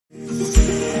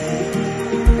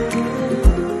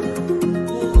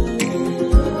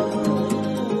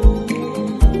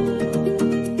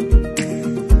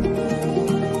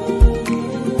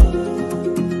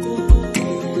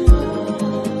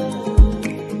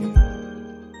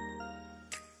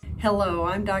Hello,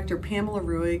 I'm Dr. Pamela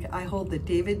Ruegg. I hold the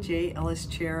David J. Ellis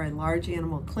Chair in Large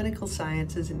Animal Clinical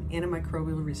Sciences and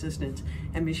Antimicrobial Resistance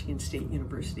at Michigan State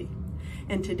University.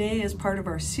 And today, as part of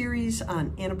our series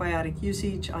on antibiotic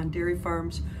usage on dairy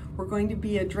farms, we're going to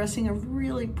be addressing a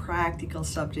really practical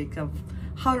subject of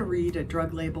how to read a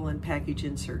drug label and package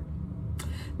insert.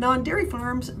 Now, on dairy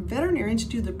farms, veterinarians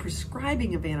do the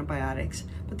prescribing of antibiotics,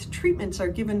 but the treatments are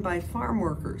given by farm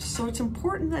workers. So it's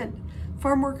important that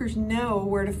farm workers know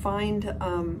where to find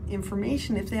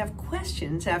information if they have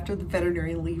questions after the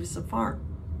veterinarian leaves the farm.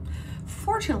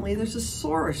 Fortunately, there's a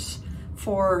source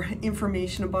for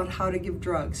information about how to give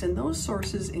drugs, and those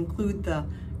sources include the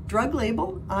drug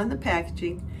label on the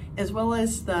packaging, as well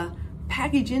as the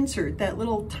package insert, that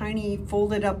little tiny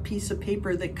folded up piece of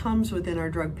paper that comes within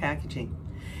our drug packaging.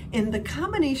 And the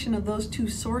combination of those two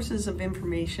sources of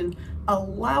information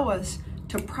allow us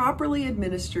to properly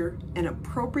administer an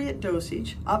appropriate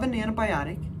dosage of an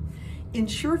antibiotic,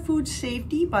 ensure food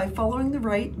safety by following the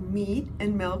right meat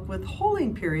and milk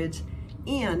withholding periods,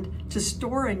 and to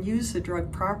store and use the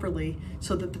drug properly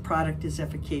so that the product is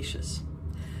efficacious.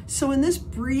 So in this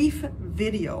brief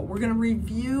video, we're going to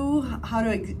review how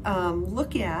to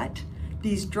look at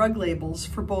these drug labels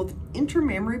for both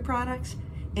intramammary products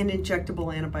and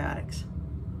injectable antibiotics.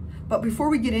 But before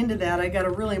we get into that, I got a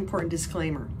really important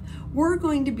disclaimer. We're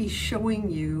going to be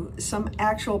showing you some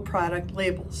actual product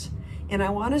labels. And I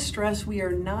want to stress we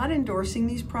are not endorsing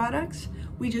these products.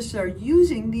 We just are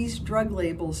using these drug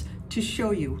labels to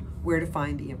show you where to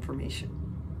find the information.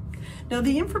 Now,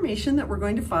 the information that we're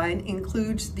going to find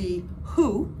includes the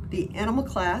WHO, the animal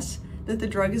class that the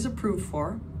drug is approved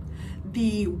for,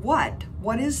 the what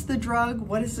is the drug,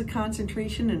 what is the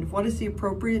concentration, and what is the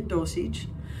appropriate dosage,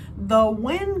 the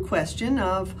when question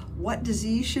of what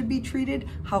disease should be treated,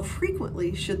 how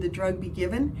frequently should the drug be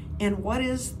given, and what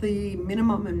is the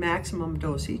minimum and maximum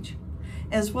dosage,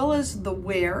 as well as the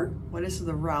where, what is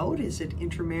the route, is it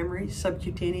intramammary,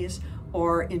 subcutaneous,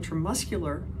 or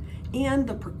intramuscular, and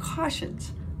the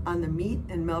precautions on the meat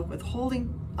and milk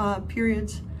withholding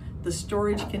periods, the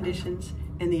storage conditions,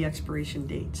 and the expiration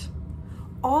dates.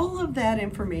 All of that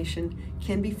information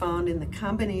can be found in the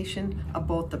combination of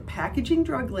both the packaging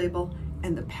drug label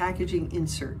and the packaging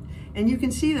insert. And you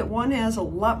can see that one has a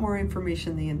lot more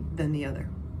information than the other.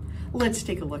 Let's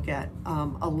take a look at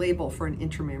a label for an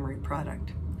intramammary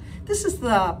product. This is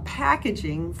the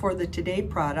packaging for the Today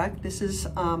product. This is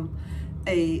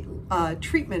a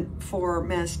treatment for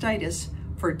mastitis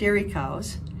for dairy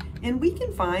cows. And we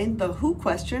can find the WHO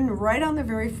question right on the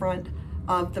very front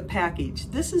of the package.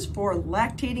 This is for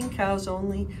lactating cows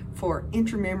only for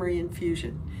intramammary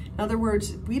infusion. In other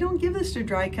words, we don't give this to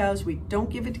dry cows, we don't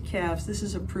give it to calves. This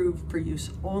is approved for use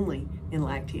only in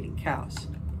lactating cows.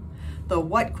 The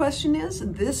what question is,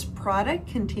 this product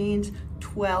contains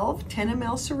 12 10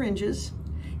 ml syringes,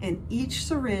 and each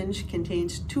syringe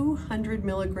contains 200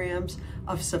 milligrams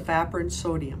of cefaclor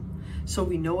sodium. So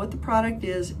we know what the product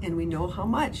is, and we know how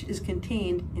much is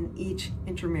contained in each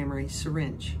intramammary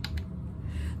syringe.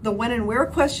 The when and where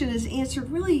question is answered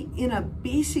really in a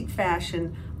basic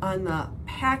fashion on the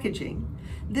packaging.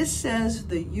 This says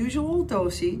the usual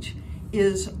dosage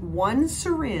is 1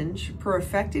 syringe per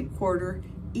affected quarter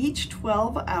each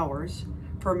 12 hours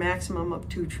for a maximum of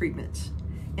 2 treatments.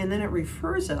 And then it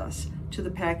refers us to the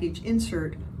package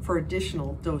insert for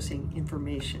additional dosing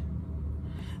information.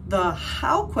 The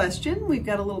how question, we've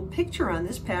got a little picture on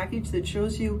this package that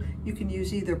shows you can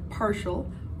use either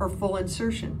partial or full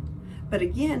insertion. But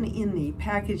again, in the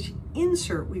package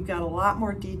insert, we've got a lot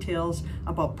more details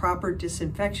about proper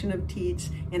disinfection of teats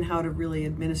and how to really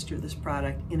administer this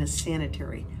product in a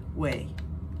sanitary way.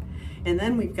 And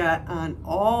then we've got on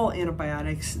all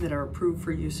antibiotics that are approved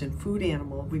for use in food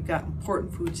animal, we've got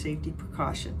important food safety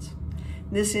precautions.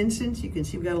 In this instance, you can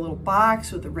see we've got a little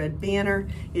box with a red banner.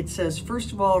 It says,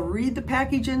 first of all, read the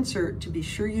package insert to be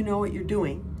sure you know what you're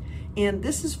doing. And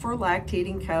this is for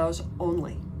lactating cows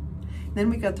only. Then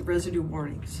we got the residue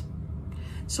warnings.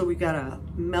 So we got a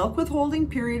milk withholding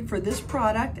period for this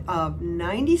product of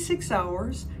 96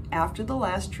 hours after the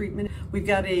last treatment. We've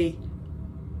got a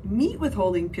meat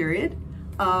withholding period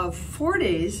of 4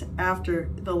 days after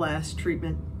the last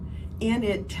treatment. And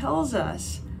it tells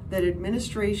us that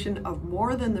administration of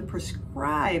more than the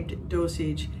prescribed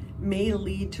dosage may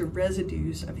lead to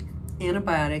residues of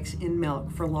antibiotics in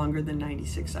milk for longer than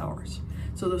 96 hours.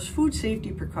 So those food safety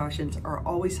precautions are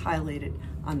always highlighted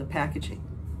on the packaging.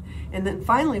 And then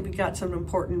finally, we got some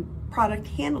important product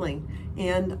handling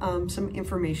and some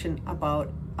information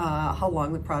about how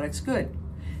long the product's good.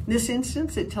 In this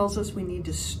instance, it tells us we need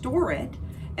to store it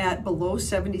at below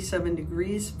 77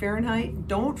 degrees Fahrenheit.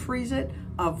 Don't freeze it,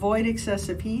 avoid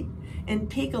excessive heat, and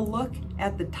take a look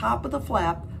at the top of the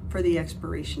flap for the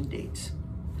expiration dates.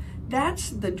 That's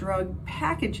the drug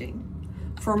packaging.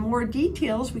 For more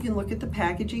details, we can look at the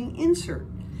packaging insert.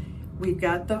 We've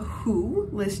got the who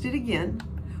listed again.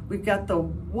 We've got the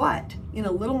what in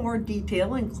a little more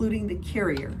detail, including the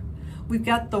carrier. We've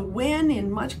got the when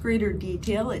in much greater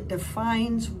detail. It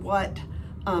defines what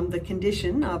the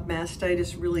condition of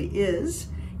mastitis really is,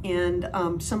 and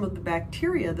some of the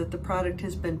bacteria that the product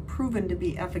has been proven to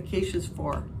be efficacious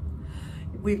for.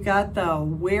 We've got the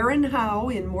where and how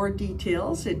in more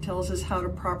details. It tells us how to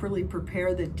properly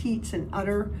prepare the teats and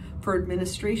udder for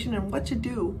administration and what to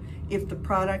do if the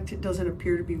product doesn't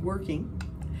appear to be working.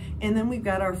 And then we've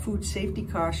got our food safety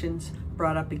cautions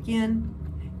brought up again,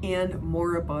 and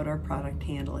more about our product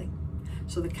handling.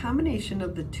 So the combination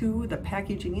of the two, the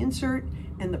packaging insert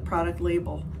and the product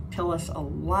label, tell us a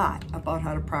lot about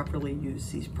how to properly use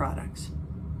these products.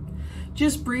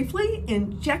 Just briefly,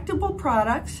 injectable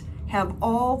products have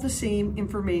all the same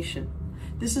information.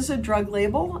 This is a drug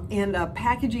label and a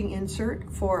packaging insert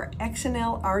for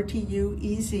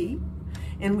XNL-RTU-EZ,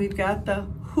 and we've got the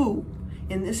who.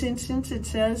 In this instance, it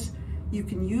says you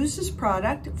can use this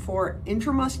product for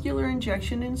intramuscular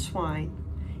injection in swine,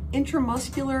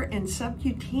 intramuscular and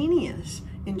subcutaneous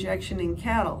injection in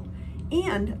cattle,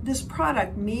 and this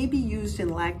product may be used in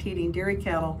lactating dairy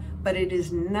cattle, but it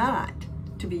is not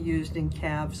to be used in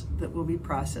calves that will be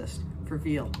processed for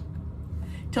veal.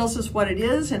 It tells us what it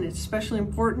is, and it's especially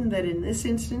important that in this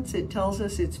instance it tells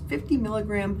us it's 50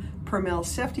 milligram per ml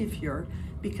ceftiofur,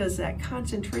 because that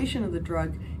concentration of the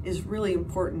drug is really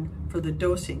important for the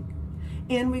dosing.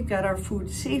 And we've got our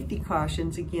food safety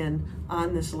cautions again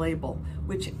on this label,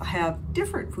 which have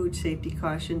different food safety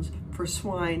cautions for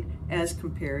swine as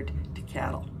compared to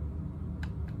cattle.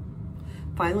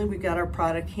 Finally, we've got our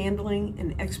product handling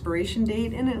and expiration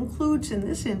date, and it includes in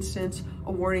this instance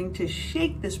a warning to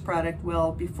shake this product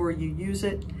well before you use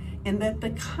it, and that the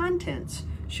contents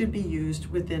should be used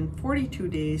within 42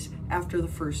 days after the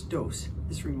first dose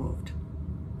is removed.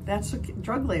 That's the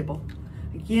drug label.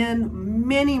 Again,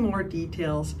 many more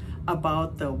details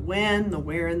about the when, the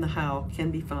where, and the how can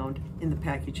be found in the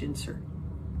package insert.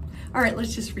 All right,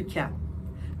 let's just recap.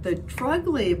 The drug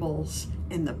labels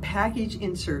and the package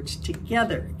inserts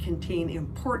together contain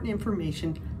important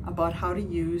information about how to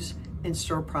use and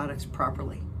store products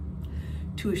properly.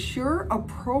 To assure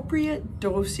appropriate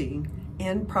dosing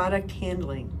and product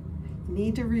handling, you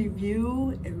need to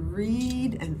review and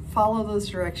read and follow those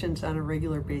directions on a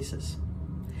regular basis.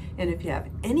 And if you have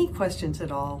any questions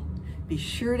at all, be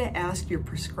sure to ask your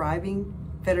prescribing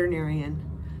veterinarian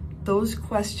those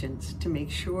questions to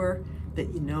make sure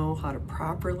that you know how to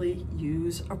properly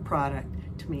use a product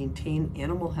to maintain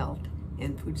animal health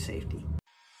and food safety.